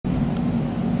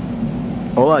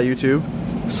Hola YouTube,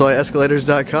 soy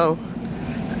escalators.co,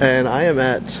 and I am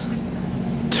at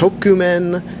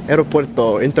Tocumen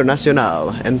Aeropuerto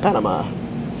Internacional in Panama,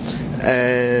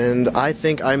 and I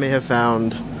think I may have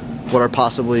found what are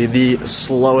possibly the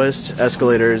slowest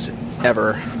escalators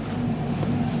ever.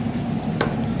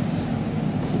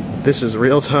 This is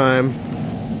real time.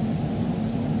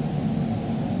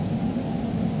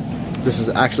 This is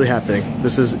actually happening.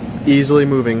 This is easily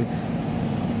moving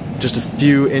just a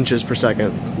few inches per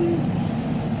second.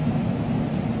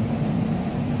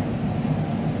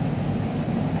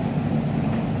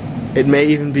 It may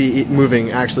even be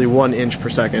moving actually 1 inch per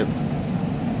second.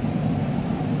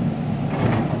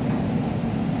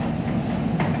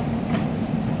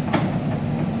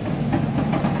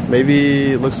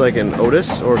 Maybe it looks like an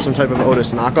Otis or some type of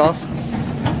Otis knockoff.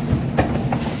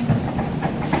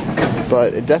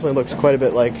 But it definitely looks quite a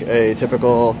bit like a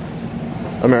typical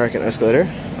American escalator.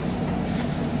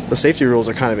 The safety rules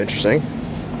are kind of interesting.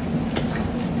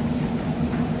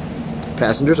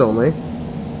 Passengers only.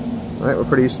 Alright, we're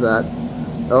pretty used to that.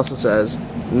 It also says,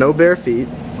 no bare feet,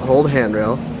 hold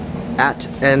handrail, at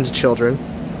end children,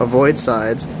 avoid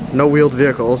sides, no wheeled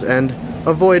vehicles, and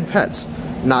avoid pets.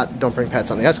 Not don't bring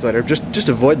pets on the escalator, just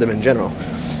avoid them in general.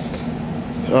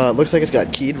 Looks like it's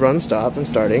got keyed run, stop, and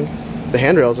starting. The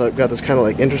handrails have got this kind of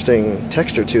like interesting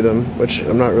texture to them, which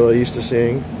I'm not really used to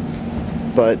seeing.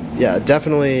 But yeah, it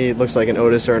definitely looks like an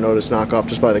Otis or an Otis knockoff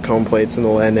just by the cone plates and the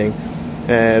landing.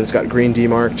 And it's got green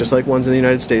D-mark, just like ones in the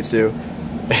United States do.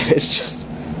 And it's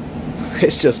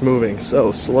just moving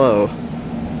so slow.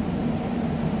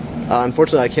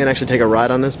 Unfortunately, I can't actually take a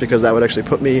ride on this because that would actually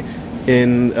put me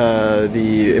in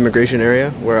the immigration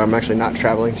area where I'm actually not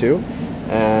traveling to.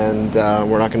 And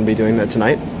we're not going to be doing that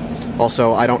tonight.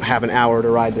 Also, I don't have an hour to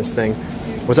ride this thing.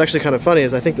 What's actually kind of funny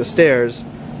is I think the stairs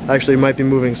actually might be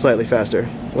moving slightly faster.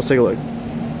 Let's take a look.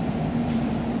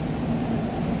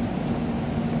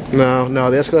 No,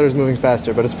 the escalator is moving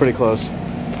faster, but it's pretty close.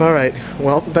 Alright,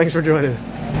 well, thanks for joining.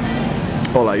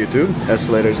 Hola YouTube,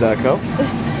 escalators.co.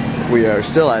 We are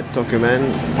still at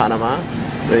Tocumen, Panama,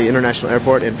 the International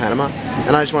Airport in Panama.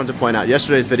 And I just wanted to point out,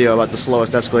 yesterday's video about the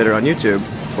slowest escalator on YouTube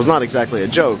was not exactly a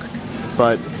joke,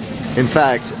 but in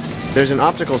fact, there's an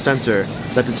optical sensor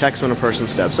that detects when a person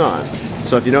steps on.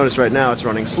 So if you notice right now, it's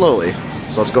running slowly.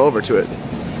 So let's go over to it.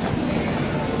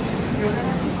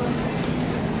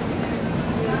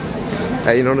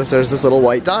 Hey, you notice there's this little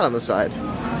white dot on the side.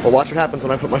 Well, watch what happens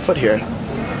when I put my foot here.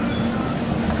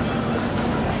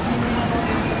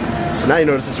 So now you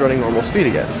notice it's running normal speed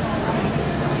again.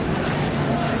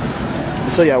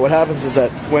 So yeah, what happens is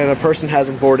that when a person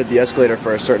hasn't boarded the escalator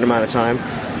for a certain amount of time,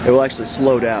 it will actually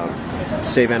slow down to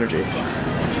save energy.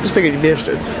 Just figured you'd be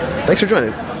interested. Thanks for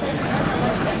joining.